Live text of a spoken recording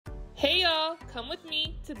Hey y'all, come with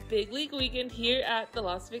me to Big League Weekend here at the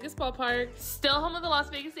Las Vegas ballpark. Still home of the Las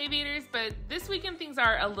Vegas Aviators, but this weekend things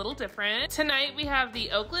are a little different. Tonight we have the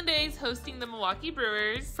Oakland A's hosting the Milwaukee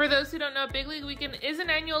Brewers. For those who don't know, Big League Weekend is an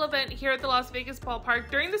annual event here at the Las Vegas ballpark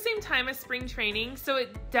during the same time as spring training, so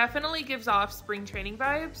it definitely gives off spring training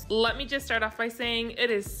vibes. Let me just start off by saying it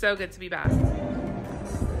is so good to be back.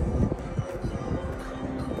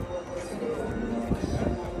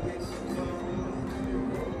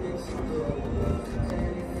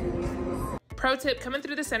 Pro tip, coming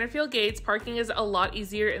through the center field gates, parking is a lot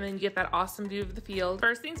easier and then you get that awesome view of the field.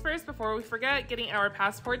 First things first, before we forget, getting our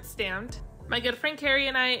passports stamped. My good friend Carrie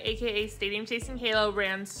and I, aka Stadium Chasing Halo,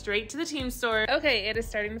 ran straight to the team store. Okay, it is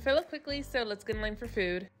starting to fill up quickly, so let's get in line for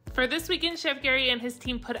food. For this weekend, Chef Gary and his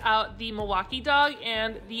team put out the Milwaukee dog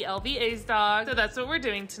and the LVA's dog, so that's what we're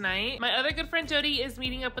doing tonight. My other good friend Jody is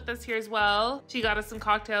meeting up with us here as well. She got us some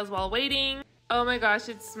cocktails while waiting. Oh my gosh,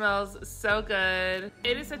 it smells so good.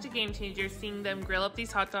 It is such a game changer seeing them grill up these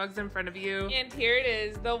hot dogs in front of you. And here it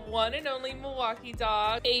is, the one and only Milwaukee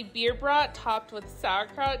dog, a beer brat topped with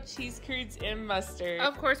sauerkraut, cheese curds, and mustard.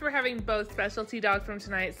 Of course, we're having both specialty dogs from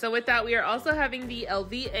tonight. So with that, we are also having the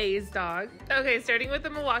LVA's dog. Okay, starting with the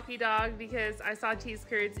Milwaukee dog because I saw cheese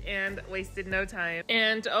curds and wasted no time.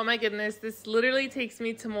 And oh my goodness, this literally takes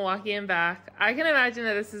me to Milwaukee and back. I can imagine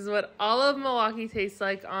that this is what all of Milwaukee tastes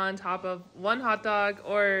like on top of one hot dog,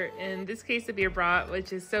 or in this case a beer brat,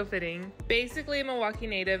 which is so fitting. Basically a Milwaukee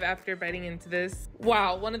native after biting into this.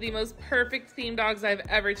 Wow, one of the most perfect themed dogs I've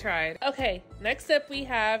ever tried. Okay, next up we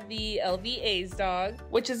have the LVA's dog,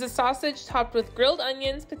 which is a sausage topped with grilled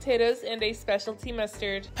onions, potatoes, and a specialty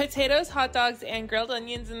mustard. Potatoes, hot dogs, and grilled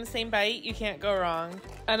onions in the same bite, you can't go wrong.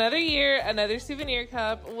 Another year, another souvenir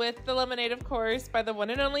cup with the lemonade, of course, by the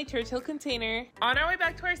one and only Churchill container. On our way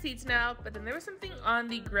back to our seats now, but then there was something on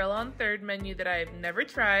the Grill on Third menu that I've never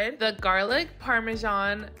tried. The garlic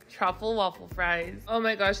parmesan truffle waffle fries. Oh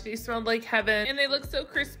my gosh, these smelled like heaven and they look so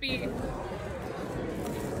crispy.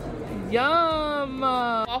 Yum!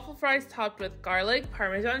 Waffle fries topped with garlic,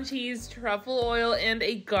 parmesan cheese, truffle oil, and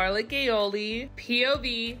a garlic aioli.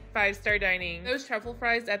 POV, 5-star dining. Those truffle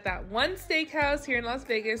fries at that one steakhouse here in Las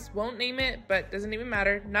Vegas, won't name it, but doesn't even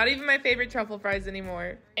matter. Not even my favorite truffle fries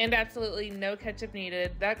anymore. And absolutely no ketchup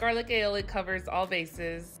needed. That garlic aioli covers all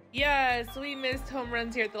bases. Yes, we missed home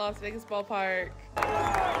runs here at the Las Vegas ballpark.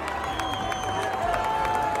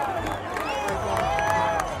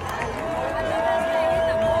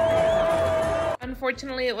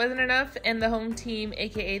 Unfortunately, it wasn't enough, and the home team,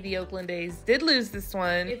 aka the Oakland A's, did lose this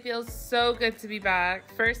one. It feels so good to be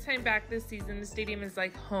back. First time back this season, the stadium is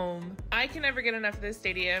like home. I can never get enough of this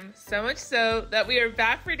stadium, so much so that we are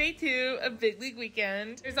back for day 2 of Big League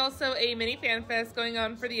Weekend. There's also a mini fan fest going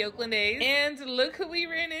on for the Oakland A's, and look who we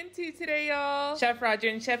ran into today, y'all. Chef Roger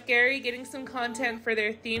and Chef Gary getting some content for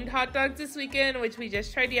their themed hot dogs this weekend, which we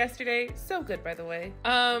just tried yesterday. So good, by the way.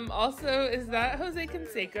 Also, is that Jose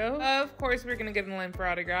Canseco? Of course, we're gonna get in line for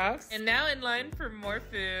autographs. And now in line for more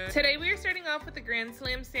food. Today we are starting off with the Grand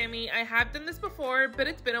Slam Sammy. I have done this before, but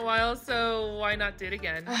it's been a while, so why not do it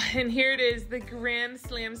again? And here it is, the Grand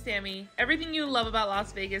Slam Sammy. Everything you love about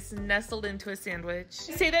Las Vegas nestled into a sandwich.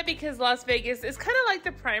 I say that because Las Vegas is kind of like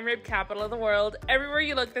the prime rib capital of the world. Everywhere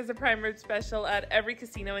you look, there's a prime rib special at every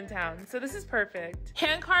casino in town, so this is perfect.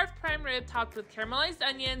 Hand-carved prime rib topped with caramelized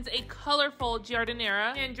onions, a colorful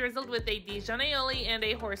giardiniera, and drizzled with a Dijon aioli and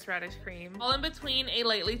a horseradish cream. All in between a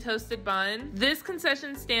lightly toasted bun. This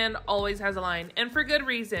concession stand always has a line, and for good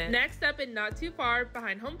reason. Next up, and not too far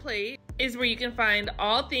behind home plate, is where you can find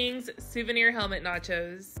all things souvenir helmet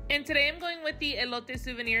nachos. And today I'm going with the elote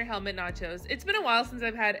souvenir helmet nachos. It's been a while since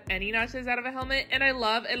I've had any nachos out of a helmet, and I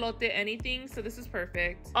love elote anything, so this is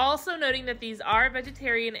perfect. Also noting that these are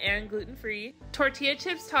vegetarian and gluten-free. Tortilla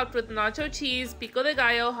chips topped with nacho cheese, pico de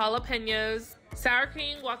gallo, jalapenos, sour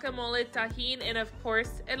cream, guacamole, tajin, and of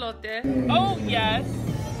course, elote. Oh, yes.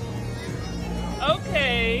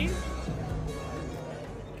 Okay.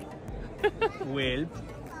 Well.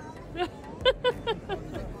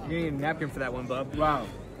 You need a napkin for that one, bub. Wow.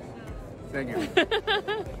 Thank you.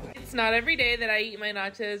 It's not every day that I eat my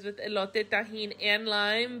nachos with elote, tajin, and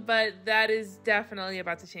lime, but that is definitely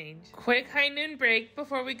about to change. Quick high noon break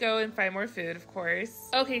before we go and find more food, of course.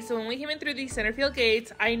 Okay, so when we came in through the center field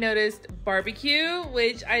gates, I noticed barbecue,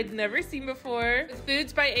 which I'd never seen before.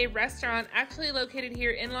 Foods by a restaurant actually located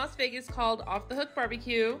here in Las Vegas called Off the Hook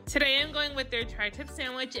Barbecue. Today I'm going with their tri-tip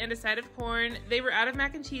sandwich and a side of corn. They were out of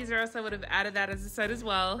mac and cheese, or else I would have added that as a side as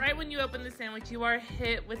well. Right when you open the sandwich, you are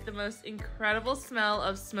hit with the most incredible incredible smell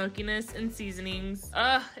of smokiness and seasonings.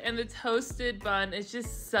 Ugh, and the toasted bun is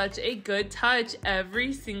just such a good touch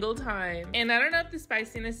every single time. And I don't know if the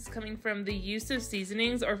spiciness is coming from the use of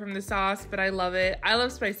seasonings or from the sauce, but I love it. I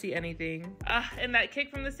love spicy anything. And that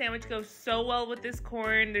kick from the sandwich goes so well with this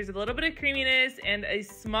corn. There's a little bit of creaminess and a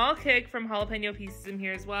small kick from jalapeno pieces in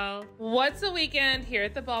here as well. What's a weekend here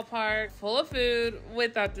at the ballpark full of food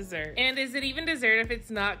without dessert? And is it even dessert if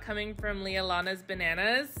it's not coming from Lealana's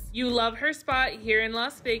Bananas? You love her spot here in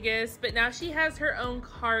Las Vegas, but now she has her own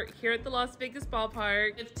cart here at the Las Vegas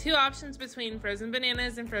ballpark with two options between frozen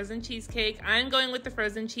bananas and frozen cheesecake. I'm going with the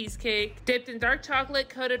frozen cheesecake, dipped in dark chocolate,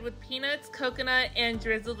 coated with peanuts, coconut, and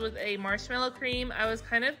drizzled with a marshmallow cream. I was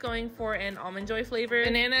kind of going for an almond joy flavor.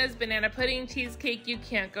 Bananas, banana pudding, cheesecake, you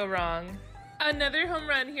can't go wrong. Another home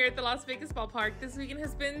run here at the Las Vegas ballpark. This weekend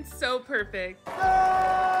has been so perfect.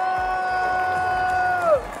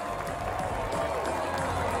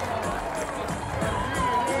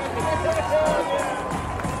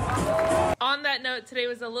 On that note, today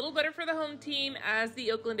was a little better for the home team as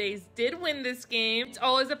the Oakland A's did win this game. It's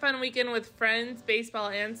always a fun weekend with friends, baseball,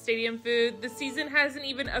 and stadium food. The season hasn't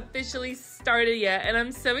even officially started yet, and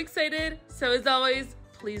I'm so excited. So as always,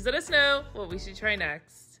 please let us know what we should try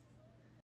next.